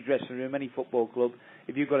 any dressing room, any football club,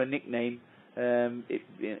 if you got a nickname, and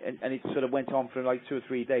it sort of went on for like 2 or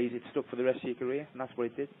 3 days, it stuck for the rest of your career, and that's what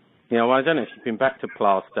it did. Yeah, well, I don't know if you've been back to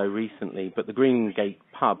Plaistow recently, but the Greengate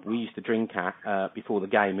pub we used to drink at before the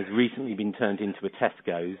game has recently been turned into a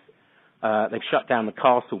Tesco's. They've shut down the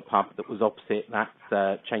Castle pub that was opposite.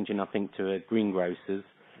 That's changing, I think, to a Greengrocers.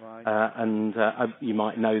 Right. And you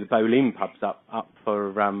might know the Boleyn pub's up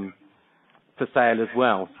for sale as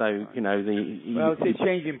well. So you know well, it's a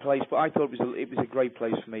changing place, but I thought it was a great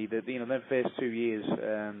place for me. That them first 2 years.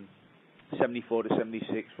 74 to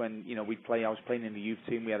 76, when I was playing in the youth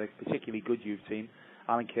team. We had a particularly good youth team: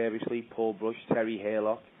 Alan Kervisley, Paul Brush, Terry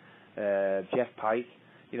Haylock, Jeff Pike.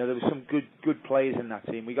 There was some good players in that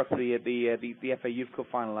team. We got to the FA Youth Cup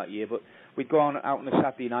final that year, but we'd go on out on a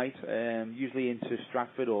Saturday night, usually into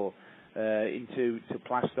Stratford or into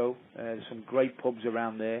Plaistow. There's some great pubs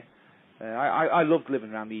around there. I loved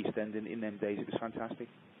living around the East End in them days. It was fantastic.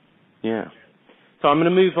 Yeah. So I'm going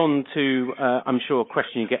to move on to, I'm sure, a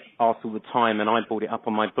question you get asked all the time, and I brought it up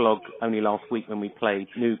on my blog only last week when we played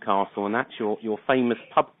Newcastle, and that's your famous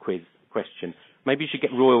pub quiz question. Maybe you should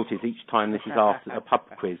get royalties each time this is asked at a pub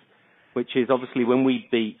quiz, which is obviously when we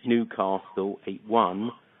beat Newcastle 8-1,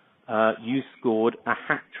 you scored a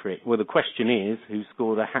hat-trick. Well, the question is, who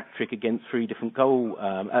scored a hat-trick against 3 different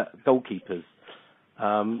goalkeepers?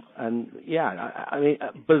 And yeah, I mean,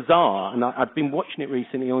 bizarre, and I've been watching it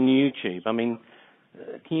recently on YouTube. I mean,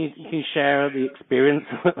 can you share the experience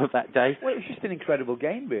of that day? Well, it was just an incredible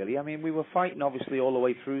game, really. I mean, we were fighting obviously all the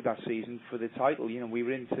way through that season for the title. We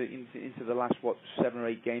were into the last 7 or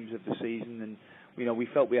 8 games of the season, and we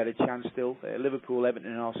felt we had a chance still. Liverpool,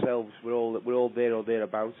 Everton, and ourselves were all there or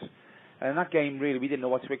thereabouts. And in that game, really, we didn't know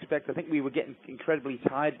what to expect. I think we were getting incredibly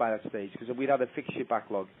tired by that stage because we'd had a fixture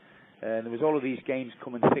backlog, and there was all of these games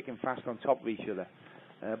coming thick and fast on top of each other.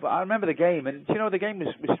 But I remember the game, and the game was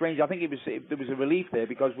strange. I think there was a relief there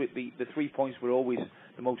because with the 3 points were always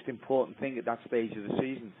the most important thing at that stage of the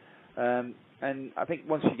season. And I think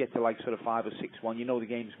once you get to like sort of 5 or 6-1, the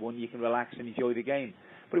game's won, you can relax and enjoy the game.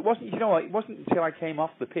 But it wasn't until I came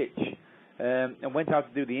off the pitch and went out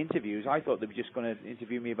to do the interviews. I thought they were just going to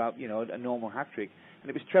interview me about a normal hat trick,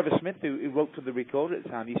 and it was Trevor Smith who wrote for the Recorder at the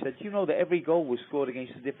time. He said, "Do you know that every goal was scored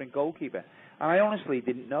against a different goalkeeper?" And I honestly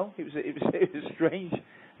didn't know. It was strange.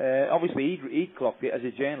 Obviously, he'd clocked it as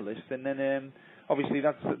a journalist, and then obviously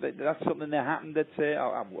that's something that happened that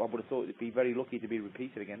I would have thought it'd be very lucky to be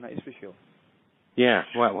repeated again. That is for sure. Yeah,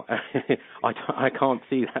 well, I can't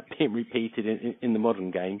see that being repeated in the modern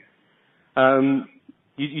game.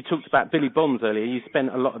 You talked about Billy Bonds earlier. You spent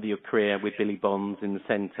a lot of your career with Billy Bonds in the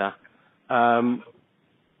centre.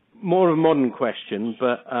 More of a modern question,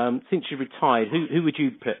 but since you retired, who would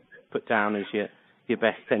you put down as your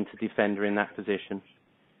best centre defender in that position?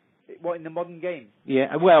 What, in the modern game?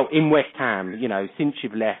 Yeah, well, in West Ham, since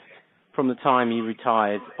you've left, from the time you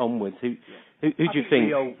retired onwards, Who do you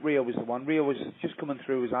think? Rio was the one. Rio was just coming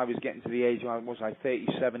through as I was getting to the age. I was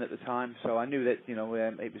 37 at the time, so I knew that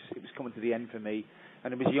it was coming to the end for me.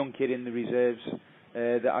 And it was a young kid in the reserves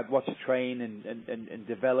that I'd watch train and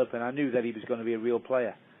develop, and I knew that he was going to be a real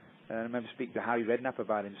player. And I remember speaking to Harry Redknapp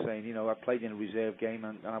about him, saying, I played in a reserve game,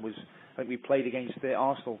 and I think we played against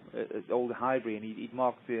Arsenal at Old Highbury, and he'd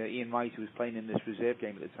marked Ian Wright, who was playing in this reserve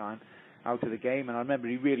game at the time, out of the game. And I remember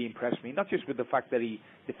he really impressed me, not just with the fact that he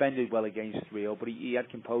defended well against Rio, but he had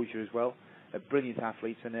composure as well. A brilliant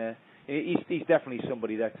athlete, and he's definitely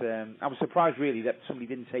somebody that I was surprised really that somebody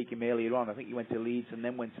didn't take him earlier on. I think he went to Leeds and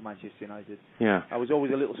then went to Manchester United. Yeah. I was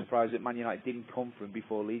always a little surprised that Man United didn't come for him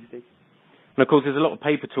before Leeds did. And of course, there's a lot of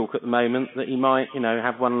paper talk at the moment that he might,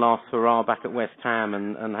 have one last hurrah back at West Ham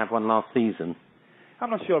and have one last season. I'm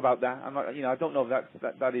not sure about that. I'm not, I don't know if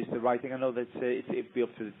that is the right thing. I know that it'd be up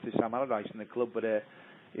to Sam Allardyce and the club, but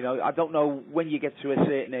I don't know when you get to a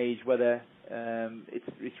certain age whether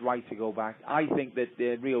it's right to go back. I think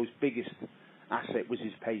that Rio's biggest asset was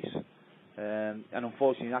his pace, and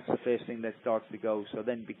unfortunately, that's the first thing that starts to go. So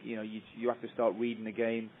then, you have to start reading the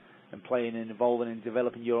game and playing and evolving and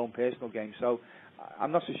developing your own personal game. So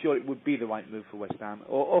I'm not so sure it would be the right move for West Ham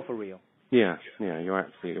or for Rio. Yeah, you're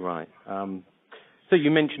absolutely right. So you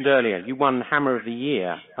mentioned earlier you won Hammer of the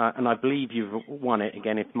Year, and I believe you've won it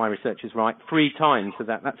again, if my research is right, 3 times. So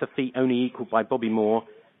that's a feat only equalled by Bobby Moore,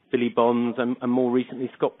 Billy Bonds, and more recently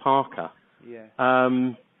Scott Parker. Yeah.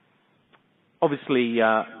 Obviously,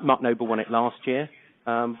 Mark Noble won it last year,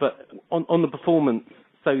 but on the performance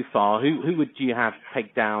so far, who would you have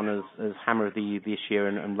pegged down as Hammer of the Year this year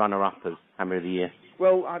and runner-up as Hammer of the Year?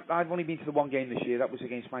 Well, I've only been to the one game this year. That was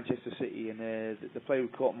against Manchester City, and the player who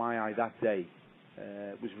caught my eye that day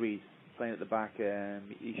was Reid, playing at the back.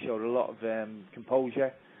 He showed a lot of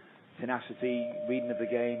composure, tenacity, reading of the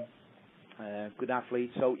game, good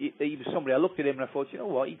athlete. So he was somebody. I looked at him and I thought,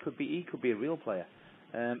 he could be a real player.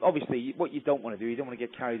 Obviously, what you don't want to do, you don't want to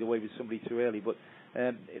get carried away with somebody too early. But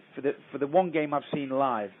for the one game I've seen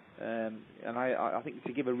live, and I think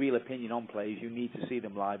to give a real opinion on players, you need to see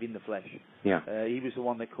them live in the flesh. Yeah. He was the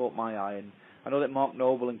one that caught my eye, and I know that Mark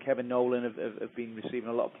Noble and Kevin Nolan have been receiving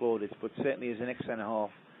a lot of plaudits, but certainly as an ex-centre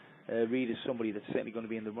half, Reid is somebody that's certainly going to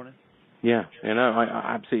be in the running. Yeah,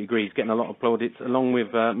 I absolutely agree. He's getting a lot of plaudits, along with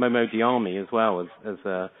Momo Diarmi as well as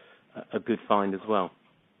a good find as well.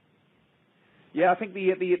 Yeah, I think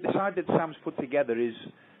the side that Sam's put together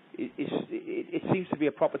it seems to be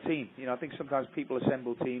a proper team. I think sometimes people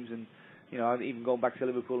assemble teams, and even going back to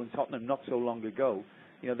Liverpool and Tottenham not so long ago,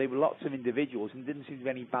 they were lots of individuals and didn't seem to be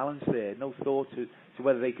any balance there. No thought to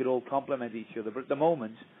whether they could all complement each other. But at the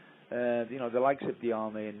moment, the likes of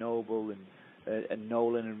Diarmi and Noble and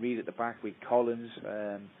Nolan and Reid at the back with Collins,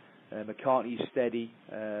 McCartney's steady.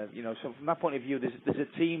 So from that point of view, there's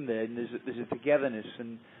a team there, and there's a togetherness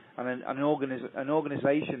and an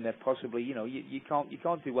organisation that possibly you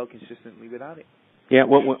can't do well consistently without it. Yeah,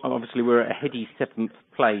 well, obviously we're at a heady 7th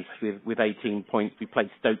place with 18 points. We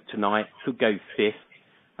play Stoke tonight. Could go 5th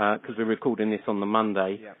because we're recording this on the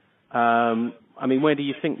Monday. Yeah. Where do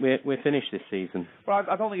you think we're finished this season? Well,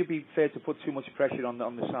 I don't think it'd be fair to put too much pressure on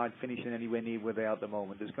the side finishing anywhere near where they are at the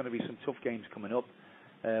moment. There's going to be some tough games coming up.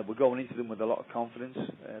 We're going into them with a lot of confidence.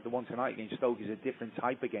 The one tonight against Stoke is a different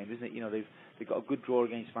type of game, isn't it? They've got a good draw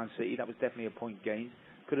against Man City. That was definitely a point gained.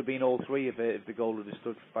 Could have been all 3 if the goal had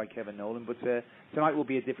stood by Kevin Nolan. But tonight will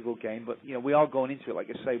be a difficult game. But we are going into it, like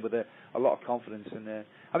I say, with a lot of confidence. And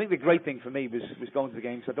I think the great thing for me was going to the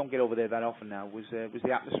game, because I don't get over there that often now. Was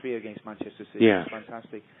the atmosphere against Manchester City? Yeah. It was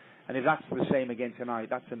fantastic. And if that's the same again tonight,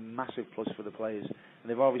 that's a massive plus for the players. And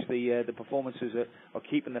they've obviously, the performances are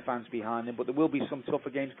keeping the fans behind them, but there will be some tougher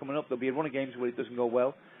games coming up. There'll be a run of games where it doesn't go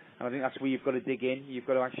well, and I think that's where you've got to dig in. You've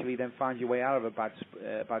got to actually then find your way out of a bad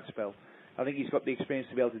spell. I think he's got the experience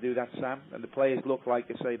to be able to do that, Sam, and the players look like,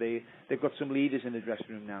 I say, they've got some leaders in the dressing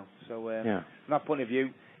room now. So from that point of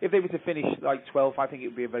view, if they were to finish like 12th, I think it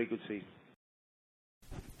would be a very good season.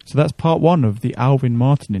 So that's part 1 of the Alvin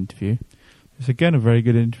Martin interview. It's again a very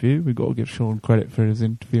good interview. We've got to give Sean credit for his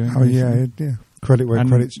interviewing. Oh yeah. Credit where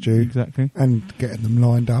credit's due. Exactly. And getting them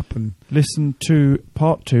lined up. And listen to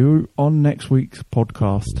part 2 on next week's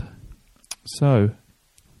podcast. So,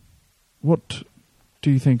 what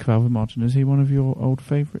do you think of Alvin Martin? Is he one of your old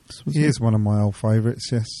favourites? He is one of my old favourites,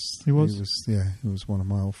 yes. He was? He was one of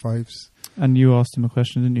my old faves. And you asked him a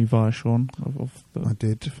question, didn't you, via Sean, of the I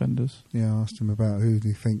did. defenders? Yeah, I asked him about who do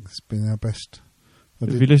you think's been our best. Have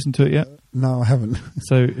you listened to it yet? No, I haven't.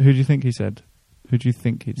 So, who do you think he said? Who do you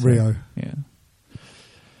think he'd say? Rio. Yeah.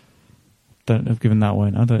 Don't have given that away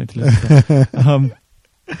now. I don't need to listen to that.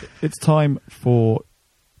 It's time for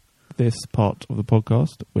this part of the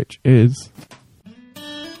podcast, which is...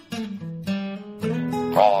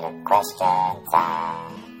 Twitter question time.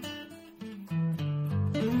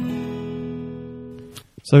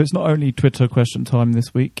 So it's not only Twitter question time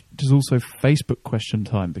this week, it is also Facebook question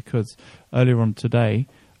time, because earlier on today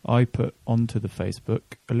I put onto the Facebook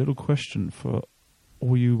a little question for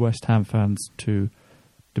all you West Ham fans to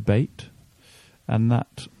debate, and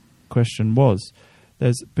that question was: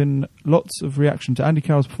 there's been lots of reaction to Andy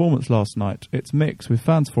Carroll's performance last night. It's mixed, with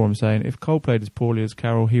fans forum saying if Cole played as poorly as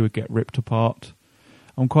Carroll, he would get ripped apart.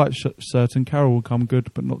 I'm quite certain Carroll will come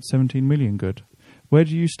good, but not 17 million good. Where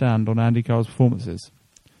do you stand on Andy Carroll's performances?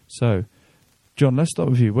 So, John, let's start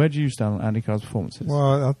with you. Where do you stand on Andy Carroll's performances?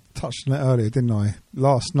 Well, I touched on it earlier, didn't I?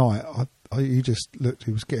 Last night, he just looked,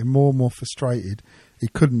 he was getting more and more frustrated. He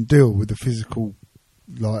couldn't deal with the physical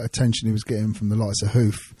attention he was getting from the likes of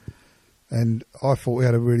Hoof. And I thought he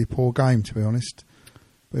had a really poor game, to be honest.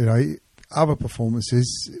 But, other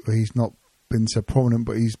performances, he's not been so prominent,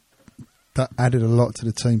 but he's added a lot to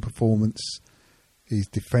the team performance. He's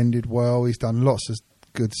defended well. He's done lots of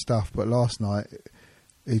good stuff. But last night,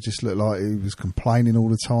 he just looked like he was complaining all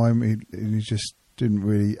the time. He just didn't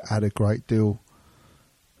really add a great deal.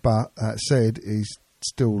 But that said, he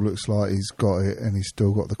still looks like he's got it, and he's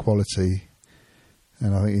still got the quality.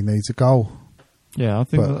 And I think he needs a goal. Yeah, I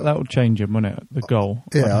think that will change him, won't it? The goal.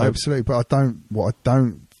 Yeah, absolutely. But what I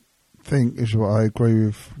don't think is what I agree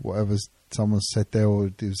with whatever someone said there, or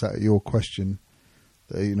was that your question?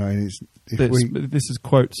 That, this is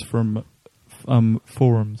quotes from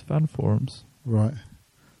forums, fan forums. Right.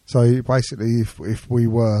 So basically, if we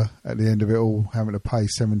were at the end of it all having to pay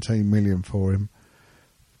 17 million for him,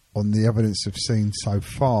 on the evidence we've seen so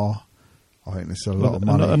far, I think it's a lot of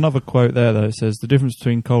money. Another quote there, though, it says the difference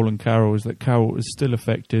between Cole and Carroll is that Carroll is still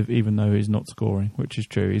effective even though he's not scoring, which is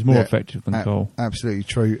true. He's more effective than Cole. Absolutely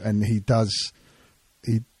true, and he does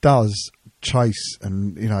chase,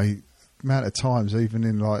 and amount of times, even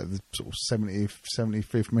in the sort of 70th,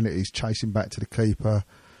 75th minute, he's chasing back to the keeper.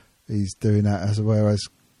 He's doing that whereas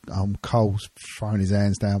Cole's throwing his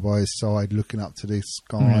hands down by his side, looking up to the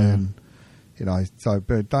sky, and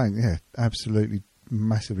absolutely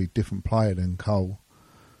massively different player than Cole.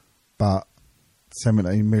 But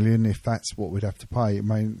 17 million, if that's what we'd have to pay, it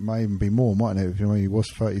may even be more, mightn't it? He was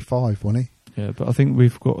 35, wasn't he? Yeah, but I think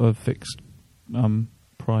we've got a fixed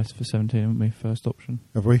price for 17, haven't we? First option.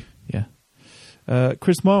 Have we? Yeah.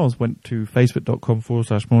 Chris Miles went to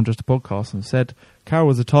facebook.com/MoreThanJustAPodcast and said, Carroll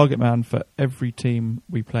was a target man for every team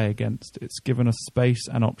we play against. It's given us space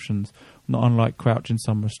and options, not unlike Crouch in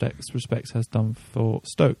some respects has done for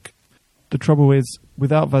Stoke. The trouble is,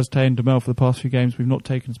 without Vazte and Demel for the past few games, we've not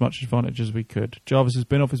taken as much advantage as we could. Jarvis has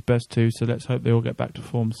been off his best too, so let's hope they all get back to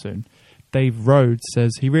form soon. Dave Rhodes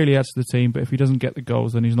says he really adds to the team, but if he doesn't get the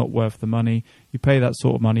goals, then he's not worth the money. You pay that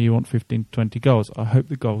sort of money, you want 15 to 20 goals. I hope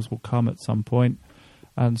the goals will come at some point.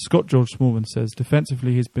 And Scott George Smallman says,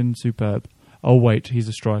 defensively he's been superb. Oh wait, he's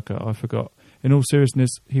a striker, I forgot. In all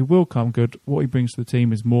seriousness, he will come good. What he brings to the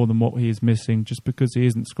team is more than what he is missing. Just because he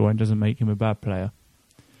isn't scoring doesn't make him a bad player.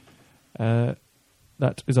 That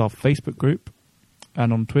is our Facebook group.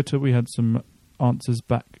 And on Twitter we had some answers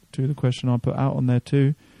back to the question I put out on there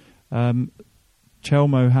too.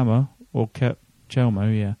 Chelmo Hammer, or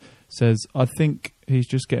Chelmo, yeah, says, I think he's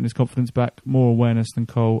just getting his confidence back, more awareness than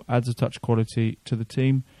Cole, adds a touch quality to the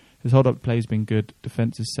team. His hold-up play's been good,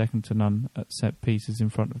 defence is second to none at set pieces in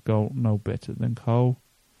front of goal, no better than Cole.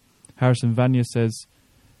 Harrison Vanya says,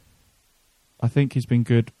 I think he's been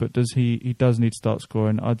good, but he does need to start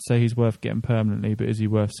scoring. I'd say he's worth getting permanently, but is he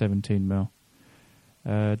worth 17 mil?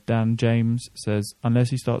 Dan James says, unless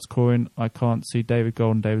he starts scoring, I can't see David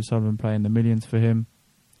Gold and David Sullivan playing the millions for him.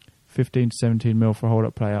 15 to 17 mil for a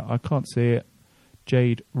hold-up player. I can't see it.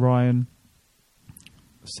 Jade Ryan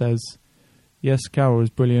says, yes, Carroll is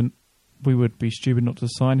brilliant. We would be stupid not to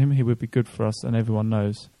sign him. He would be good for us, and everyone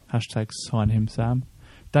knows. Hashtag sign him, Sam.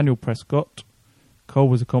 Daniel Prescott. Cole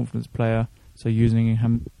was a confidence player, so using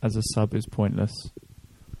him as a sub is pointless.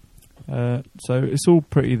 So it's all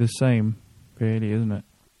pretty the same, really, isn't it?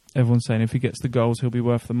 Everyone's saying if he gets the goals, he'll be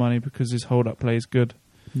worth the money because his hold-up play is good.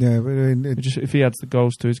 Yeah, but if he adds the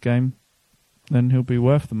goals to his game, then he'll be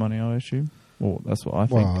worth the money, I assume. Well, that's what I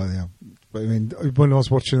think. Well, yeah. But when I was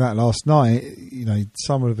watching that last night,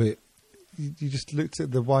 some of it, you just looked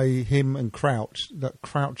at the way him and Crouch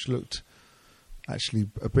looked actually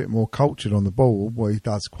a bit more cultured on the ball. Well, he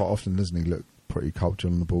does quite often, doesn't he? Look pretty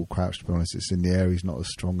cultured on the ball, Crouch, to be honest. It's in the air. He's not as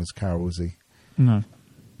strong as Carroll, is he? No.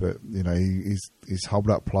 But, he's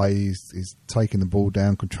hold-up play, he's taking the ball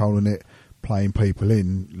down, controlling it, playing people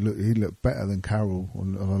in. He looked better than Carroll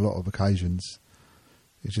on a lot of occasions.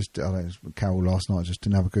 It's just, I don't know, Carroll last night just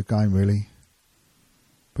didn't have a good game, really.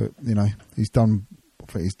 But, you know, I think he's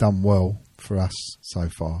done well for us so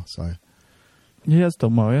far, so... He has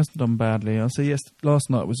done well. He hasn't done badly. I say yes. Last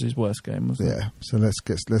night was his worst game, wasn't it? Yeah. So let's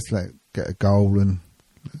get a goal and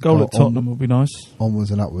goal at Tottenham would be nice. Onwards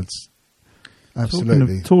and upwards.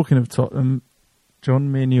 Absolutely. Talking of Tottenham,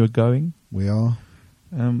 John, me and you are going. We are.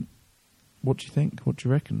 What do you think? What do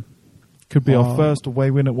you reckon? Could be our first away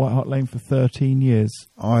win at White Hart Lane for 13 years.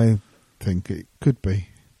 I think it could be.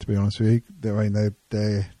 To be honest with you,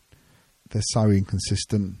 they're so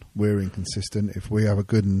inconsistent. We're inconsistent. If we have a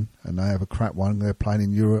good one and they have a crap one, they're playing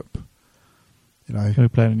in Europe. You know, they're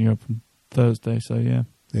playing in Europe on Thursday, so yeah.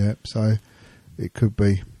 Yeah, so it could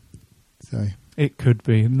be. So it could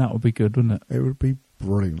be, and that would be good, wouldn't it? It would be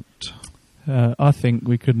brilliant. I think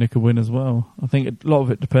we could nick a win as well. I think a lot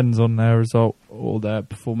of it depends on their result or their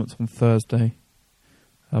performance on Thursday.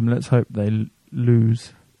 Let's hope they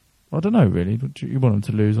lose. I don't know, really. You want them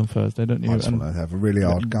to lose on Thursday, don't you? I just want to have a really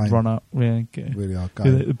hard game. Run up, yeah. Really hard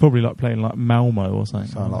game. They're probably like playing like Malmo or something.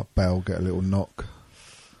 Something like Bell, get a little knock.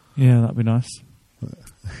 Yeah, that'd be nice.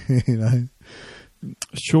 You know.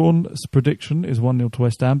 Sean's prediction is 1-0 to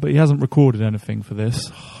West Ham, but he hasn't recorded anything for this.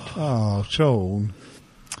 Oh, Sean.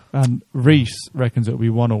 And Reese reckons it'll be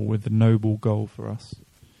 1-1 with the Noble goal for us.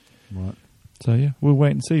 Right. So, yeah, we'll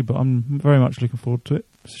wait and see, but I'm very much looking forward to it.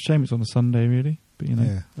 It's a shame it's on a Sunday, really. But, you know.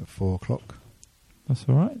 Yeah, at 4:00. That's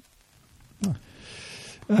all right. Oh.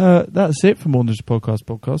 That's it for More Than Just a Podcast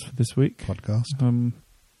for this week.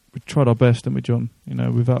 We tried our best, didn't we, John? You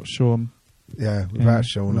know, without Sean. Yeah, without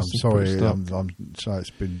Sean, I'm sorry. I'm sorry it's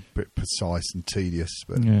been a bit precise and tedious,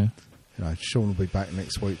 but yeah. You know, Sean will be back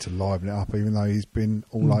next week to liven it up, even though he's been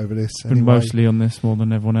all over this. Been mostly on this more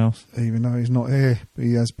than everyone else. Even though he's not here,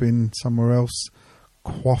 he has been somewhere else,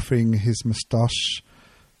 quaffing his moustache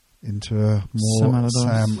into a more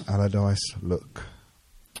Sam Allardyce look.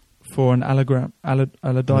 For an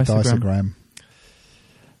Allardyce-ogram.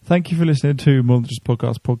 Thank you for listening to More Than Just a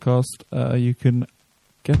Podcast. You can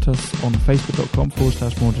get us on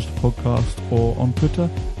facebook.com/More Than Just a Podcast or on Twitter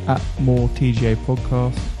 @MoreTGA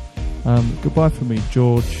Podcast. Goodbye from me,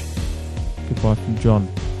 George. Goodbye from John.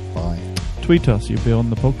 Bye. Tweet us. You'll be on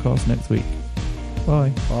the podcast next week.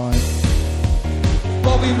 Bye. Bye.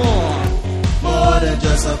 Bobby Moore. More than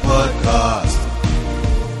just a podcast.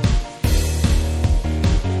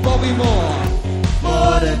 Bobby Moore.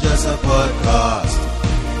 More than just a podcast.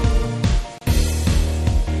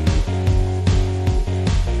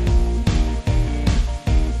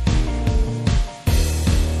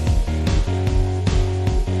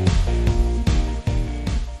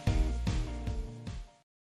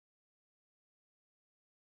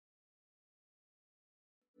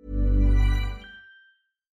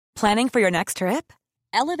 Planning for your next trip?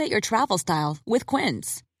 Elevate your travel style with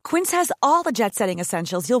Quince. Quince has all the jet-setting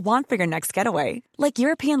essentials you'll want for your next getaway, like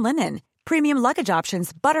European linen, premium luggage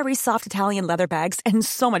options, buttery soft Italian leather bags, and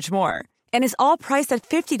so much more. And is all priced at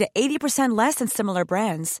 50 to 80% less than similar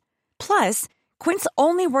brands. Plus, Quince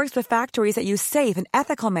only works with factories that use safe and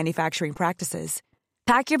ethical manufacturing practices.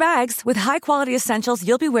 Pack your bags with high-quality essentials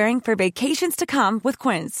you'll be wearing for vacations to come with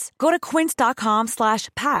Quince. Go to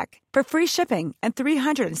quince.com/pack for free shipping and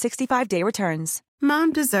 365-day returns.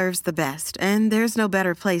 Mom deserves the best, and there's no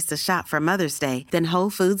better place to shop for Mother's Day than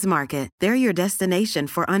Whole Foods Market. They're your destination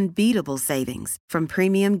for unbeatable savings, from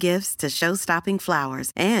premium gifts to show-stopping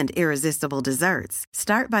flowers and irresistible desserts.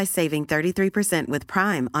 Start by saving 33% with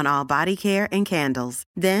Prime on all body care and candles.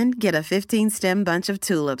 Then get a 15-stem bunch of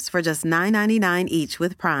tulips for just $9.99 each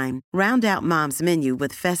with Prime. Round out Mom's menu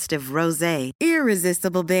with festive rosé,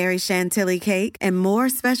 irresistible berry chantilly cake, and more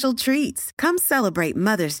special treats. Come celebrate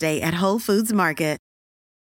Mother's Day at Whole Foods Market.